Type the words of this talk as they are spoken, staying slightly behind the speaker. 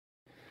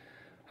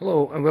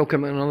Hello and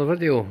welcome to another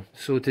video.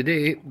 So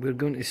today we're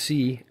going to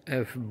see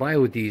if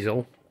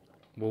biodiesel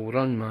will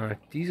run my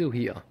diesel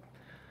heater.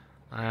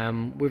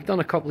 We've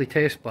done a couple of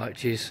test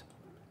batches.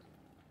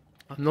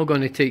 I'm not going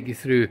to take you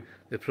through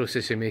the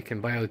process of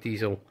making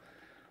biodiesel.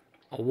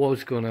 I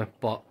was going to,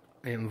 but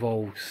it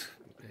involves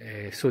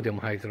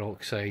sodium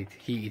hydroxide,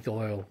 heated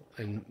oil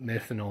and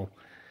methanol,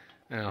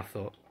 and I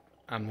thought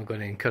I'm not going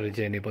to encourage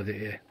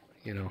anybody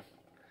to,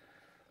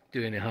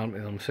 do any harm to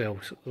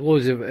themselves.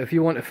 If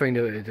you want to find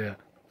out how to do it,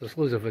 there's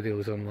loads of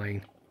videos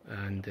online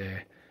and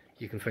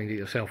you can find it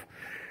yourself.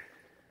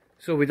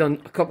 So we've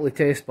done a couple of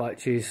test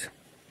batches.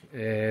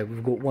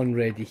 We've got one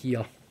ready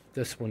here.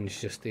 This one's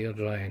just air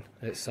drying.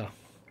 It's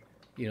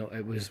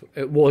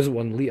it was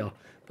 1 litre,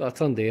 but I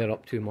turned the air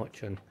up too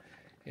much and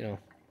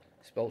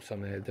spilled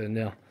some of it down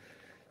there.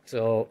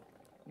 So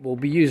we'll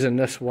be using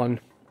this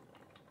one.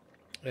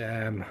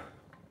 I'll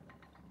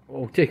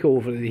take it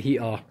over to the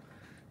heater.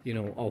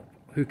 I'll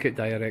hook it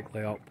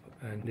directly up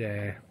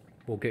and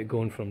we'll get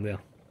going from there.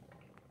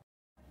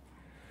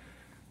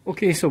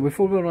 Okay, so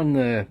before we run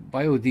the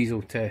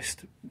biodiesel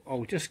test,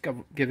 I'll just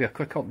give you a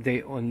quick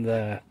update on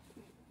the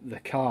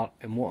cart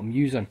and what I'm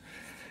using.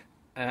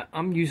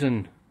 I'm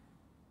using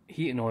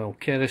heating oil,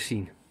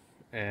 kerosene,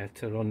 to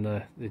run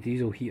the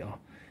diesel heater.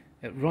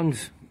 It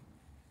runs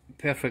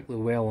perfectly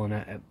well on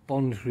it. It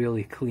burns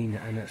really clean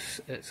and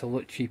it's a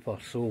lot cheaper.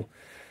 So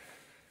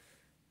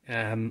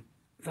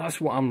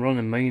that's what I'm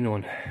running mine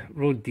on.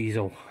 Road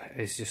diesel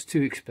is just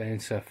too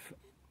expensive.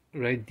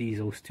 Red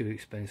diesel's too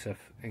expensive,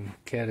 and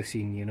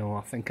kerosene,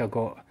 I think I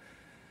got,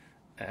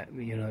 at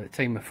the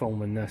time of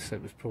filming this,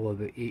 it was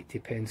probably about 80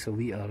 pence a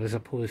litre, as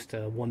opposed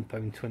to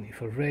 £1.20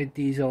 for red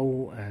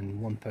diesel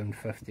and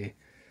 £1.50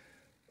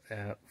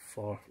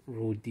 for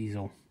road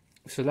diesel.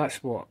 So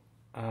that's what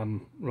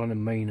I'm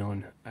running mine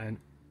on, and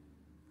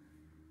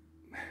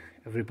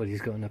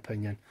everybody's got an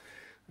opinion,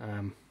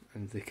 and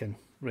they can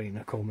write in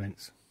the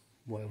comments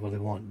whatever they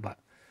want, but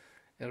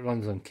it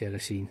runs on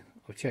kerosene.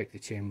 I've checked the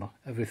chamber,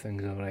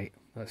 everything's alright,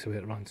 that's the way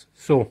it runs.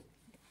 So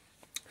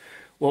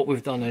what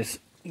we've done is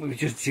we've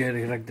just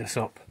jerry rigged this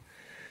up.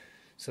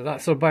 So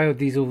that's our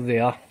biodiesel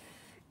there.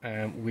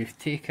 We've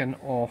taken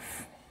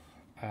off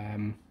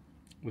the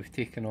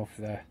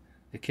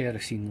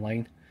kerosene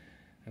line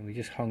and we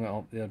just hung it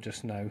up there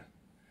just now.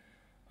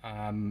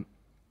 I've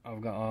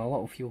got a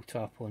little fuel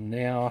tap on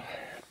there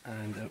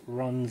and it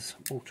runs,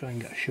 we'll try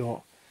and get a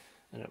shot,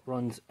 and it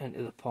runs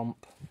into the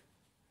pump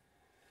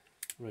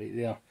right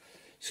there.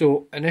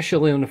 So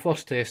initially on the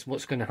first test,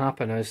 what's going to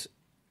happen is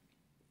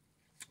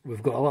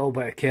we've got a little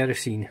bit of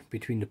kerosene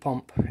between the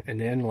pump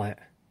and the inlet,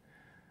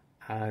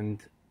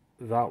 and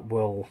that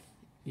will,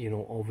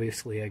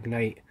 obviously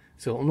ignite.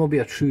 So it'll not be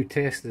a true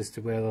test as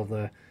to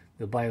whether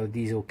the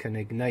biodiesel can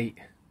ignite,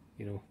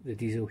 the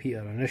diesel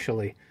heater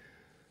initially.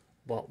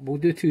 But we'll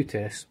do 2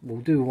 tests.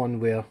 We'll do one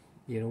where,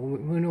 we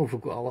know if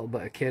we've got a little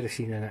bit of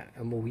kerosene in it,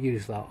 and we'll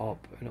use that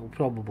up, and it'll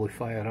probably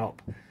fire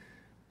up,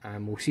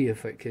 and we'll see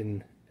if it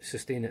can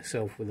sustain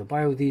itself with the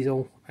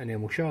biodiesel, and then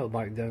we'll shut it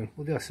back down.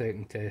 We'll do a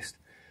second test,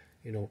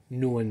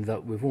 knowing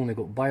that we've only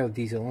got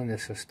biodiesel in the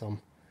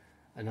system,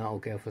 and that'll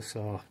give us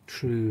a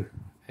true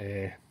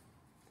picture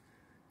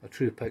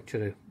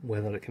of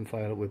whether it can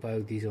fire up with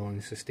biodiesel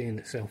and sustain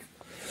itself.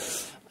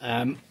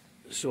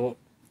 So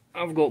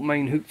I've got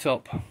mine hooked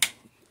up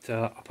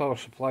to a power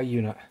supply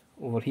unit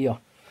over here.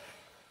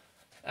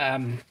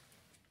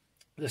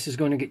 This is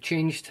going to get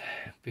changed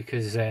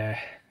because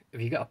if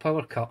you get a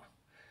power cut,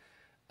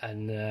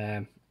 and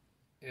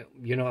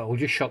it'll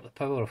just shut the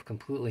power off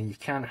completely, and you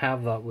can't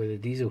have that with a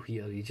diesel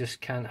heater. You just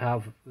can't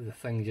have the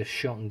thing just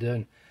shutting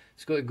down.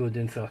 It's got to go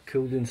down for a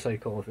cool down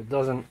cycle. If it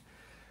doesn't,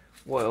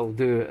 what it'll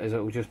do is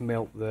it'll just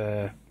melt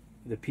the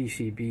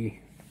PCB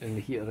in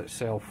the heater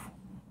itself,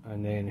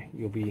 and then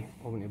you'll be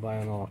having to buy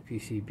another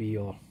PCB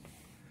or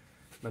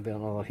maybe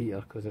another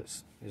heater, because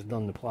it's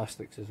done the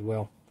plastics as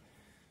well.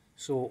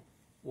 So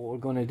what we're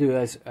going to do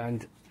is,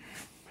 and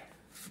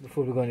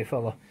before we go any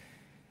further,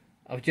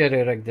 I've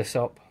jerry rigged this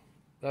up.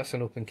 That's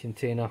an open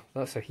container,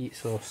 that's a heat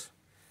source.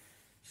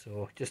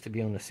 So just to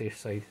be on the safe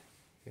side,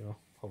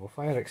 have a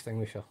fire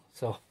extinguisher.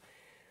 So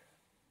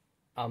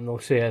I'm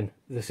not saying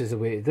this is the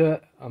way to do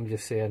it, I'm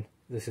just saying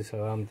this is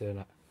how I'm doing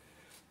it.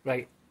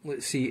 Right,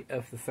 let's see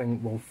if the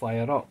thing will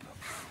fire up.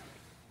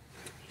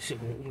 So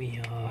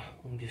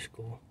we'll just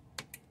go,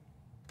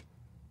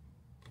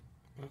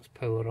 let's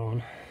power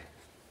on.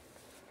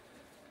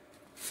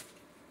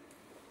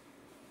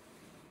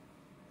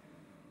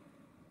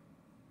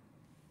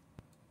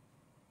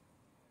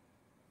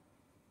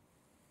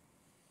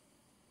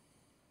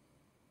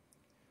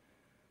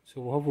 So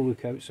we'll have a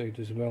look outside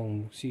as well,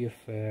 and we'll see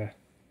if,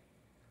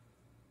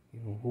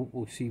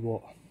 we'll see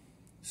what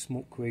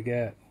smoke we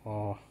get.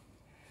 Or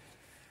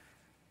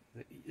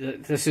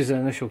this is an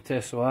initial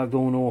test, so I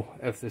don't know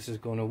if this is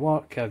going to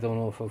work. I don't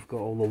know if I've got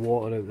all the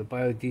water out the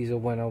biodiesel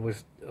when I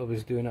was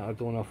doing it. I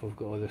don't know if I've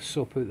got all the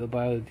soap out the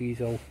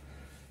biodiesel.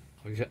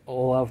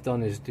 All I've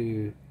done is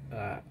do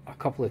a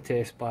couple of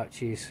test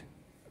batches.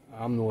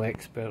 I'm no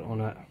expert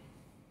on it.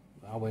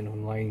 I went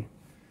online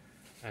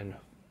and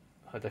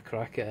had a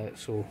crack at it,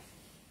 so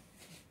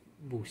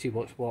we'll see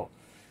what's what.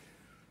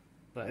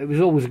 But it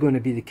was always going to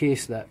be the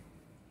case that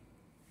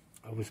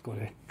I was going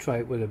to try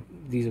it with a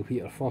diesel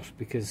heater first,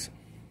 because,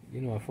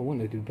 you know, if I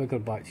want to do bigger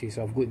batches,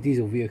 I've got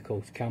diesel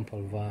vehicles,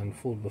 camper van,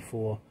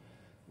 4x4,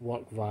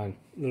 work van,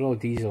 they're all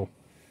diesel,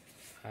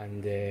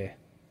 and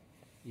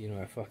you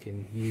know, if I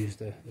can use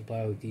the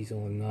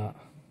biodiesel in that,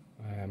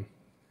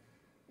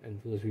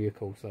 in those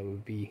vehicles, that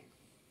would be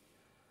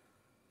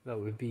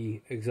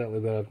exactly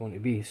where I'd want to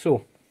be.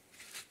 So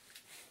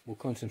we'll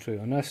concentrate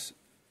on this,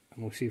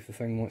 and we'll see if the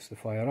thing wants to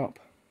fire up.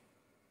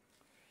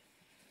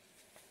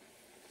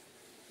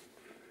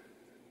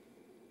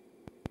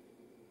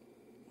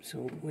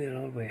 So where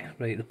are we?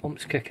 Right, the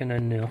pump's kicking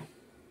in now.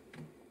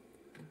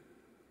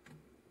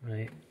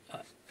 Right,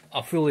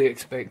 I fully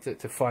expect it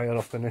to fire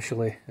up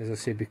initially, as I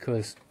say,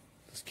 because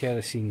there's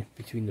kerosene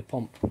between the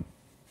pump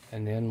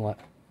and the inlet.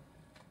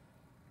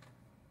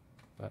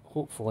 But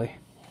hopefully,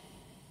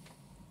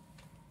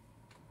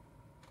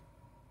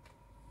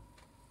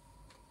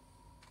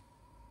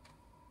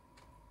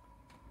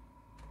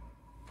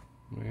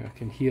 right, I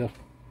can hear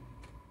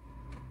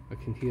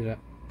it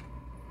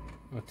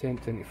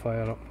attempting to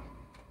fire up.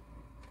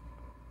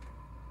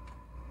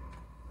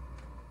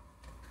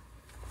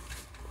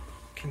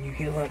 Can you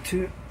hear that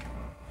too?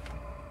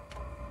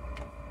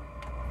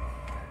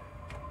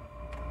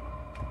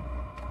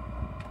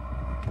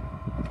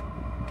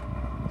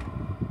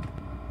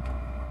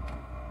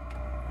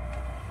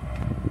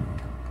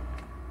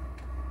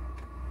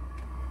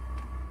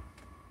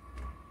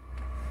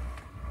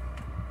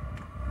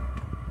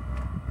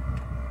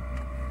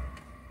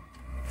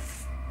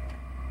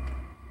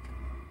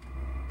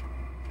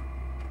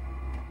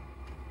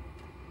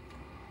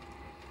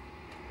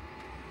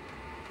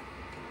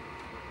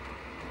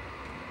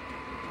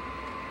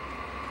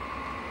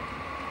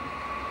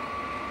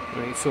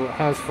 Right, so it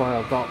has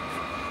fired up.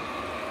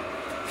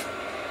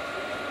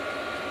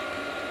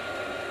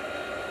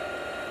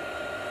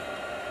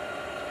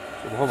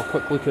 So we'll have a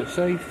quick look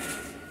outside.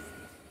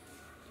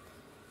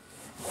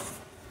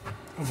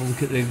 Have a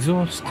look at the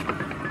exhaust. Right,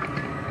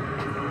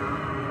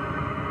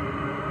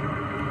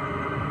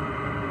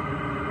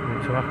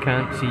 so I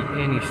can't see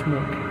any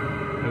smoke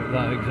out of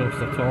that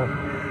exhaust at all.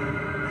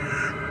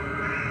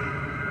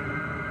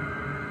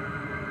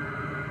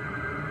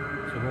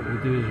 What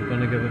we'll do is we're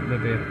going to give it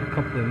maybe a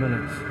couple of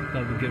minutes.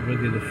 That will get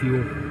rid of the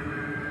fuel.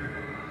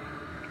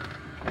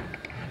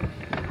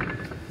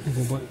 We'll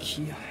go back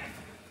here.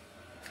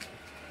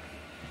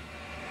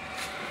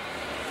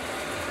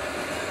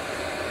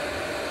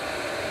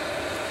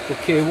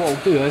 Okay, what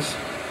I'll do is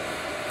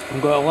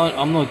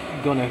I'm not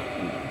going to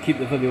keep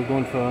the video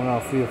going for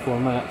another 3 or 4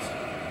 minutes.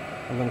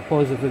 I'm going to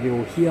pause the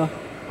video here.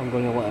 I'm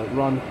going to let it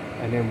run,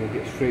 and then we'll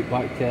get straight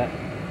back to it,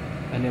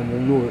 and then we'll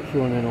know it's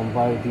running on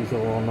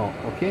biodiesel or not.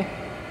 Okay?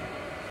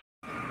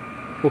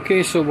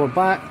 Okay, so we're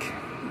back.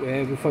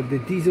 We've had the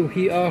diesel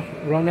heater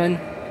running.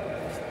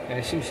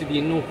 Seems to be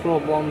no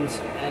problems,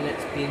 and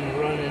it's been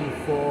running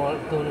for,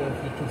 don't know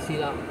if you can see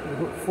that, we've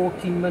got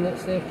 14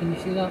 minutes there. Can you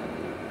see that?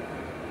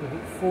 We've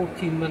got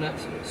 14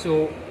 minutes.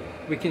 So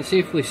we can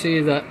safely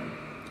say that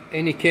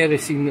any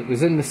kerosene that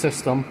was in the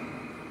system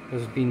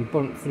has been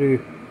burnt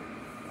through,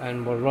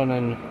 and we're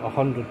running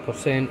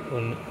 100%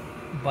 on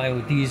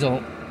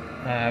biodiesel.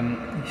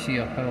 You see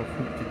our power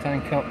hooked the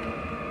tank up.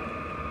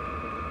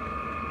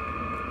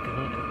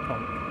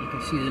 You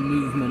can see the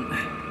movement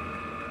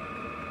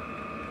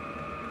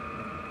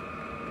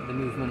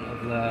of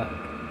the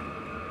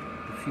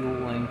fuel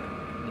line,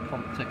 the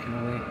pump ticking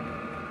away.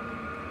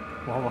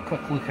 We'll have a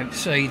quick look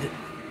outside,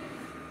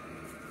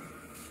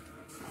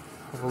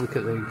 have a look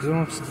at the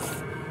exhaust.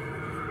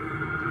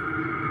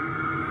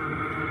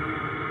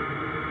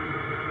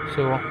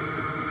 So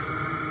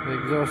the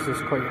exhaust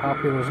is quite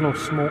happy, there's no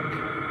smoke,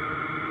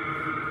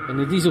 and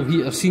the diesel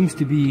heater seems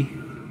to be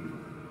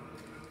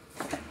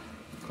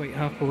quite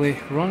happily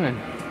running.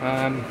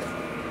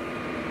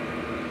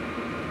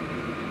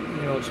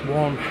 You know, it's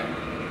warm,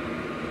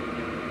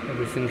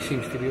 everything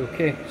seems to be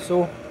okay.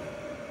 So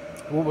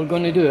what we're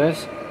going to do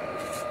is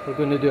we're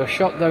going to do a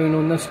shutdown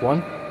on this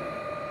one,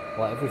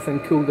 let everything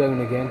cool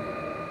down again,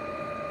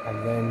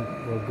 and then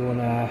we're going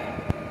to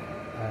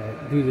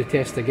do the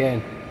test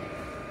again.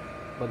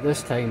 But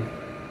this time,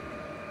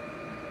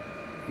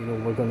 you know,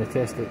 we're going to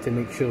test it to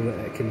make sure that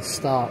it can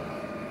start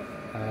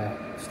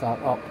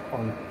up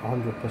on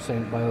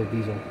 100%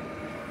 biodiesel.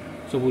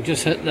 So we'll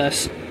just hit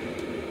this.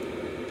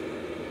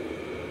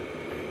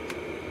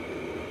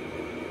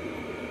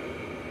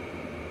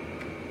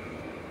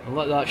 I'll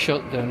let that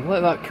shut down,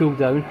 let that cool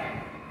down,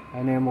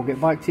 and then we'll get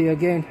back to you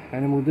again,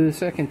 and then we'll do the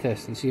second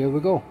test and see how we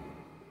go.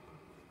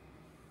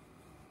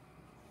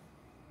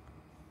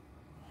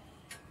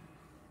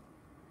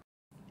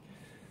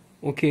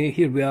 Okay,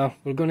 here we are.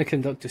 We're going to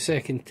conduct a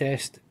second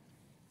test.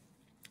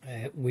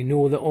 We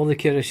know that all the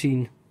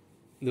kerosene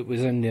that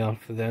was in there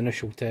for the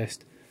initial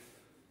test,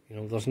 you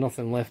know, there's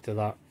nothing left of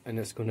that, and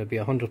it's going to be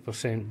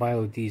 100%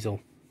 biodiesel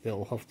that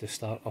it'll have to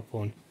start up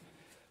on.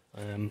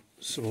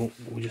 So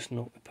we'll just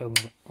knock the power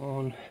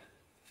on.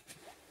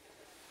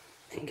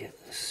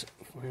 that's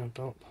fired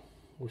up.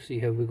 We'll see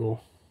how we go.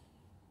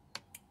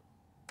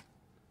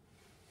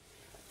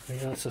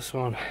 Right, that's this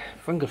one.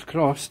 Fingers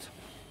crossed.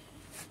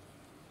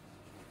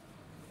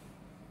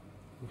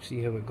 We'll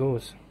see how it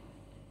goes.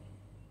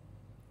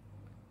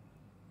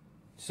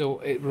 So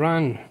it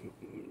ran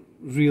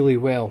really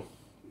well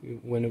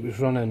when it was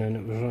running, and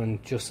it was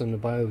running just on the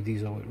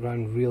biodiesel. It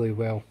ran really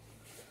well.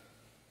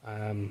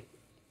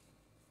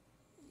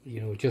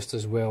 You know, just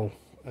as well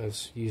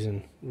as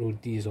using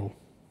road diesel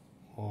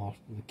or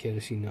the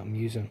kerosene that I'm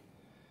using.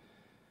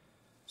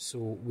 So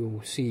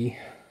we'll see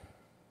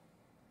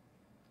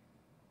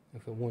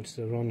if it wants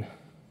to run,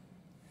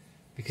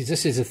 because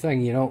this is the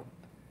thing, you know,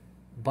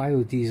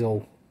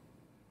 biodiesel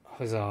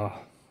has a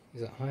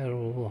higher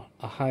or lower?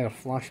 A higher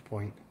flash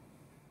point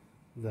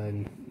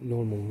than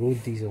normal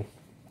road diesel.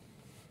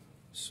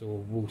 So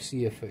we'll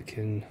see if it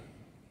can,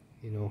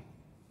 you know,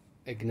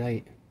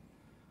 ignite.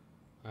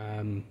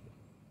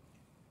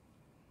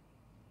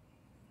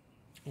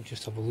 We'll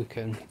just have a look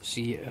and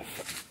see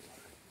if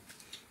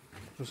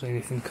there's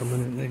anything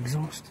coming in the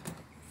exhaust.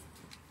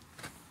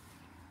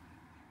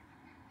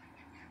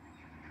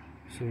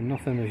 So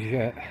nothing as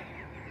yet.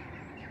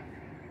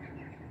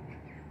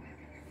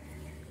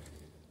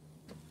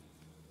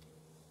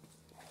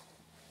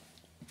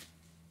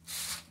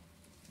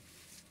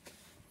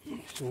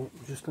 So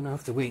we're just going to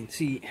have to wait and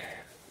see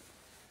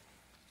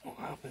what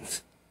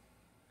happens.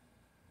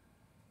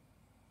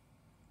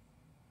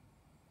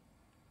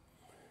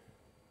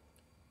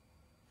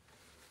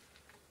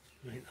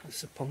 Right, that's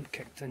the pump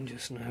kicked in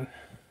just now.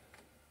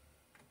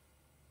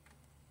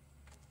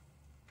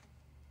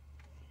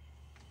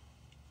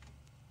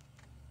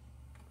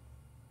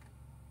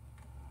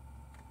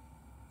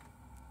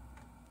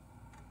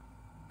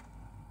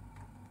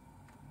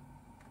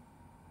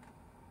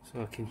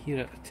 So I can hear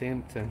it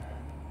attempting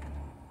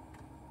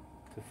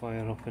to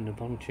fire up in the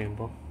burn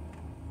chamber.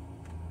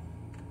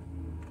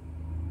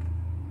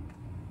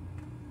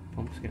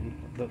 Pump's getting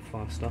a bit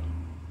faster.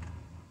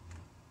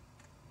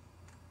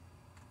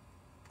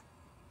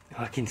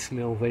 I can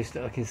smell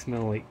I can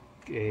smell like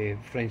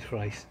French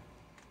fries.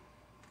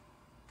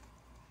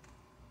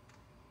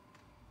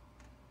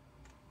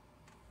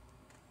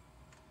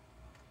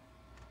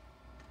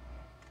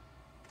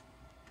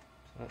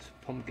 So that's the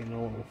pump getting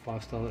a little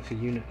faster. That's a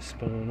unit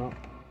spinning up.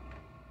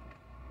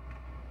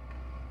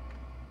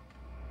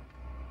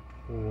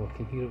 Oh, I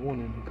can hear it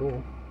wanting to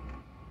go.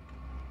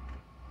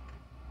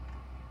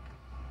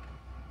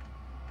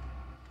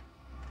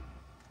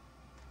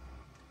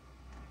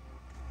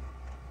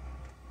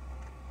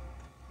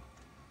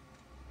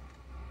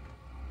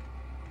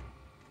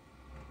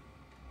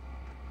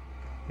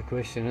 The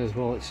question is,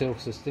 will it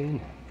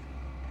self-sustain?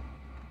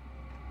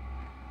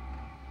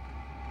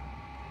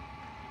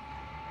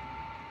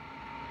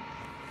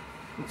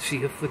 Let's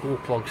see if the glow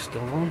plug's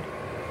still on.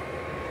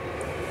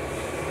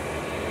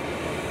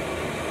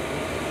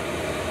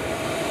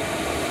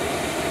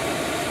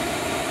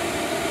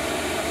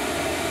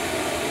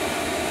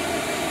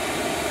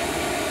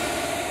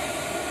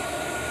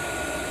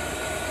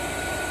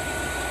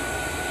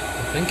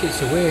 I think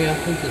it's away, I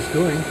think it's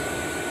going.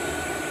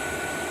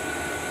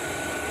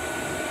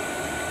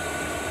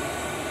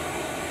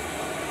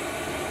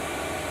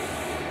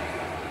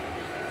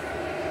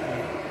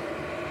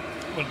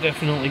 We're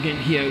definitely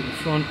getting heat out the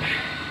front.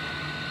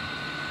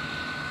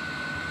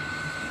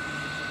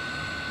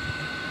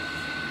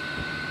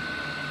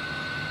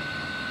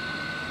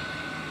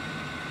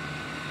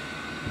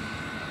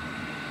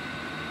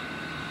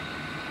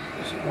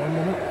 Is it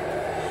warming up?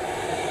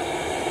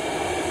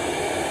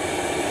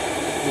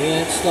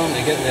 Yeah, it's starting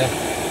to get there.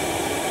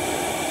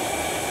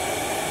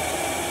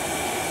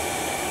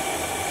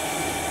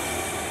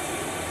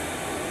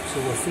 So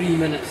we're 3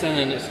 minutes in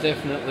and it's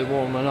definitely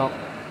warming up.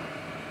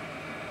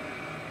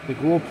 The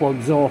glow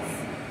plug's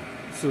off,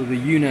 so the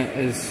unit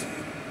is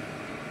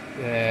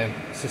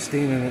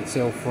sustaining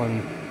itself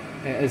on,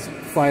 it is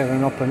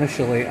firing up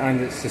initially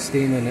and it's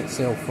sustaining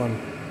itself on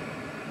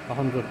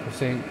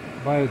 100%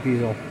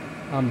 biodiesel.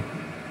 I'm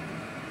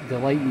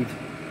delighted.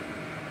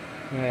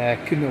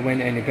 Couldn't have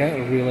went any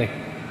better really.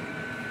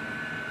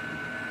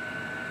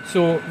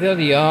 So there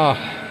you are,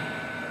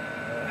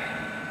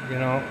 you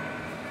know.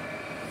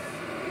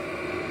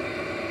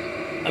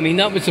 I mean,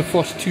 that was the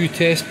first 2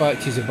 test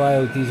batches of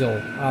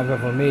biodiesel I've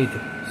ever made,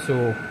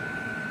 so,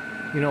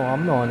 you know,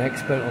 I'm not an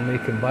expert on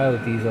making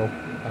biodiesel,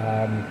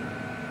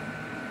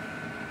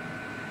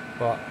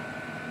 but,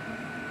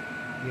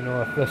 you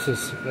know, if this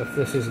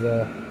is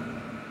the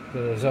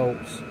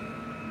results,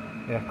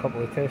 yeah, a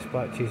couple of test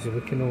batches,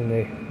 we can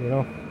only, you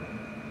know,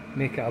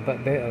 make it a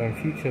bit better in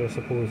future, I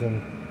suppose,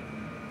 and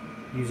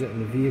use it in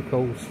the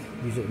vehicles,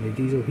 use it in the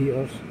diesel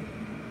heaters.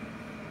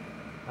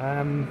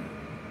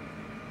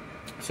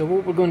 So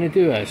what we're going to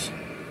do is,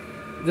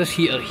 this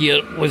heater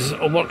here was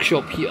a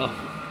workshop heater,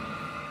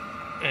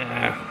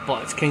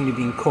 but it's kind of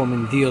been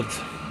commandeered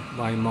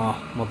by my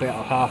better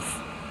half.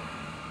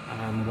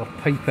 We're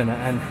piping it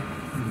in. You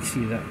can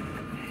see that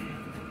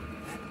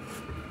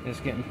it's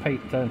getting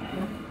piped in,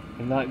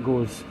 and that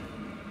goes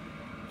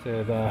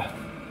to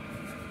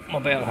my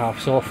better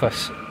half's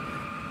office,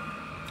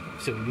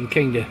 so we've been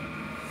kind of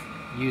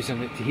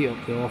using it to heat up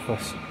the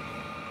office.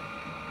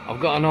 I've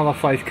got another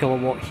 5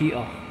 kilowatt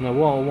heater. Now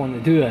what I want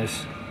to do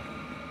is,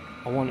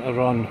 I want to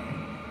run,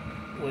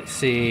 let's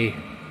say,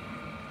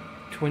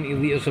 20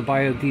 litres of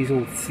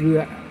biodiesel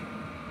through it,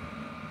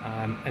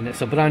 and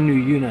it's a brand new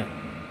unit.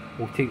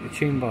 We'll take the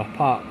chamber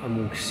apart and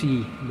we'll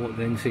see what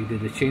the inside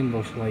of the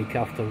chamber's like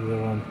after we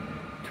run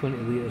 20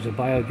 litres of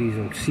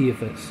biodiesel, see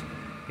if it's,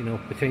 you know,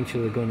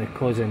 potentially going to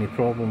cause any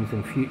problems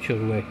in future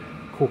with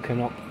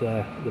coking up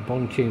the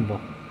burn chamber.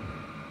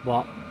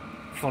 But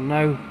for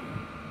now,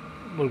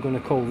 we're going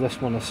to call this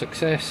one a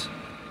success,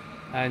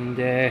 and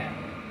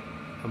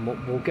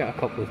we'll get a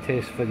couple of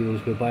test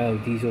videos with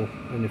biodiesel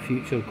in the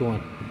future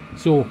going.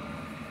 So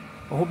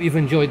I hope you've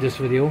enjoyed this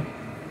video,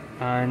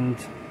 and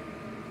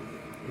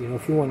you know,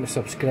 if you want to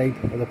subscribe,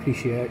 I'd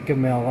appreciate it. Give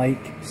me a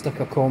like, stick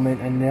a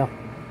comment in there,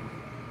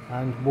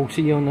 and we'll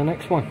see you on the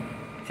next one.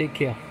 Take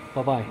care,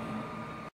 bye bye.